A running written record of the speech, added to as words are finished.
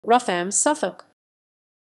Rougham, Suffolk.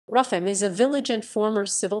 Rougham is a village and former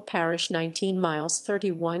civil parish 19 miles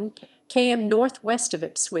 31 km northwest of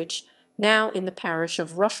Ipswich, now in the parish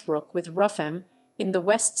of Rushbrooke with Rougham, in the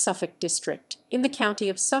West Suffolk district, in the county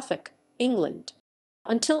of Suffolk, England.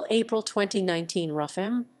 Until April 2019,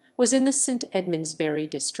 Rougham was in the St Edmundsbury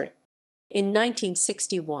district. In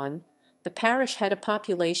 1961, the parish had a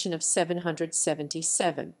population of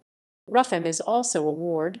 777. Rougham is also a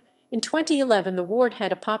ward. In 2011, the ward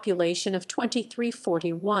had a population of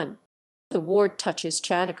 2341. The ward touches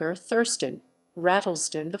Chadacre, Thurston,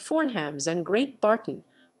 Rattlesden, the Fornhams and Great Barton,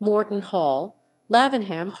 Moreton Hall,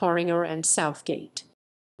 Lavenham, Horringer and Southgate.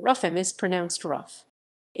 Rougham is pronounced rough.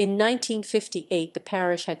 In 1958, the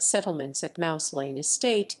parish had settlements at Mouse Lane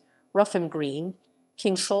Estate, Rougham Green,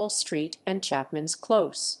 Kingshall Street and Chapmans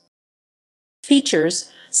Close. Features.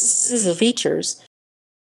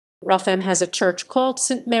 Rougham has a church called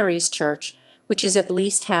St Mary's Church, which is at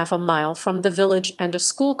least half a mile from the village, and a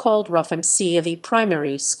school called Rougham C of E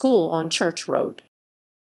Primary School on Church Road.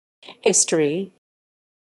 History.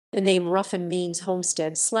 The name Rougham means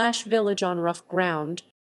homestead/village on rough ground.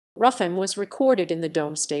 Rougham was recorded in the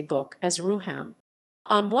Domesday Book as Rougham.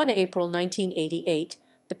 On 1 April 1988,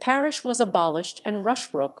 the parish was abolished and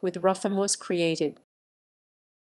Rushbrooke with Rougham was created.